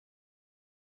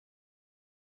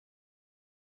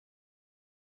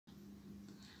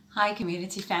Hi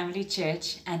Community Family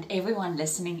Church and everyone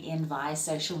listening in via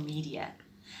social media.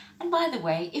 And by the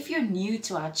way, if you're new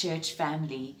to our church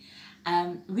family,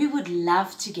 we would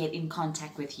love to get in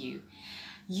contact with you.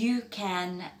 You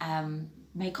can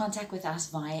make contact with us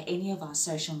via any of our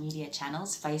social media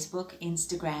channels, Facebook,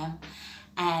 Instagram,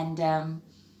 and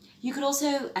you could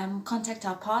also contact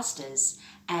our pastors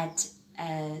at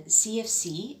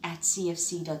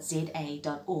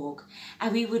cfc@cfc.za.org,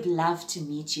 and we would love to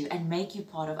meet you and make you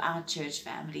part of our church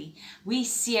family. We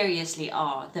seriously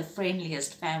are the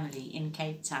friendliest family in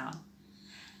Cape Town.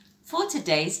 For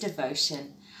today's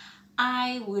devotion,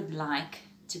 I would like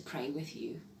to pray with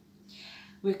you.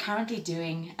 We're currently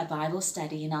doing a Bible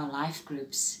study in our life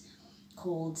groups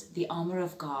called The Armor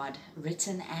of God,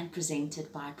 written and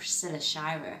presented by Priscilla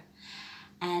Shirer.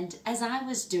 And as I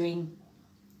was doing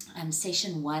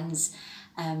session one's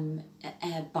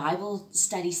Bible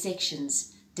study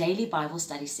sections, daily Bible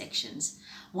study sections,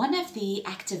 one of the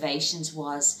activations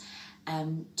was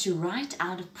to write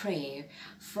out a prayer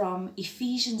from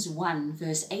Ephesians 1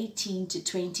 verse 18 to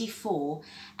 24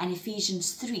 and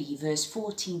Ephesians 3 verse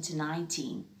 14 to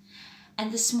 19.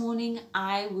 And this morning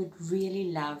I would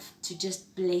really love to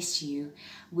just bless you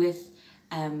with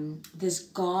this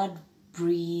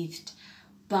God-breathed,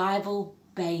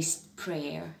 Bible-based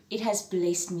prayer. It has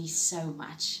blessed me so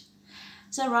much.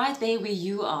 So right there where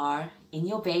you are, in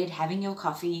your bed, having your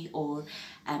coffee, or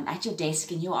at your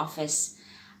desk in your office,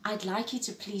 I'd like you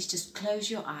to please just close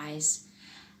your eyes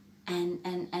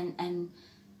and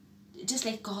just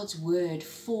let God's word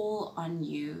fall on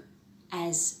you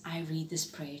as I read this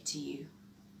prayer to you.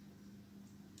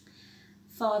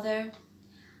 Father,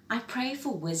 I pray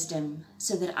for wisdom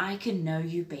so that I can know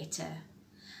you better.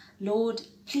 Lord,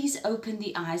 please open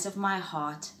the eyes of my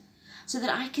heart so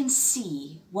that I can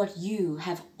see what you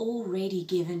have already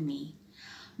given me.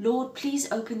 Lord,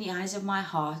 please open the eyes of my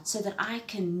heart so that I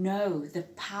can know the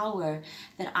power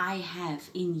that I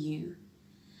have in you.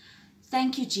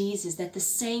 Thank you, Jesus, that the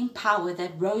same power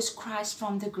that rose Christ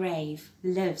from the grave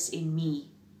lives in me.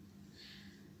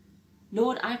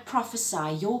 Lord, I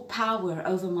prophesy your power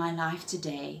over my life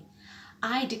today.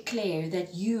 I declare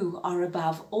that you are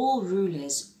above all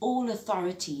rulers, all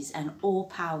authorities, and all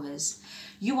powers.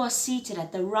 You are seated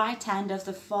at the right hand of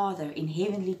the Father in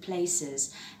heavenly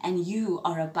places, and you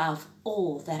are above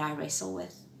all that I wrestle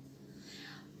with.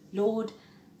 Lord,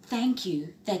 thank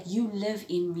you that you live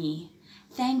in me.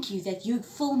 Thank you that you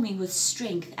fill me with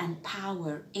strength and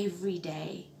power every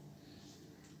day.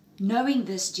 Knowing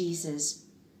this, Jesus,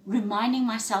 reminding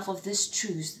myself of this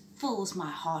truth fills my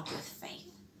heart with faith.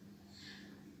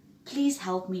 Please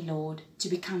help me, Lord, to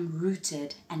become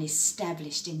rooted and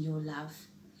established in your love.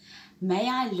 May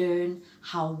I learn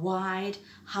how wide,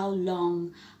 how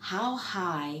long, how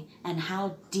high, and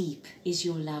how deep is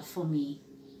your love for me.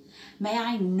 May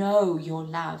I know your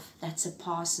love that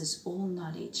surpasses all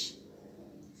knowledge.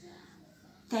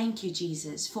 Thank you,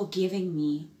 Jesus, for giving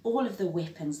me all of the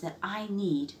weapons that I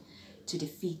need to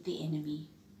defeat the enemy.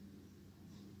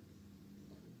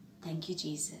 Thank you,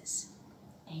 Jesus.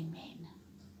 Amen.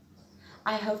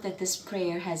 I hope that this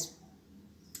prayer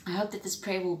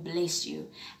will bless you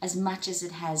as much as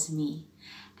it has me.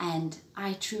 And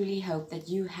I truly hope that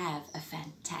you have a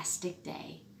fantastic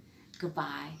day.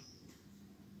 Goodbye.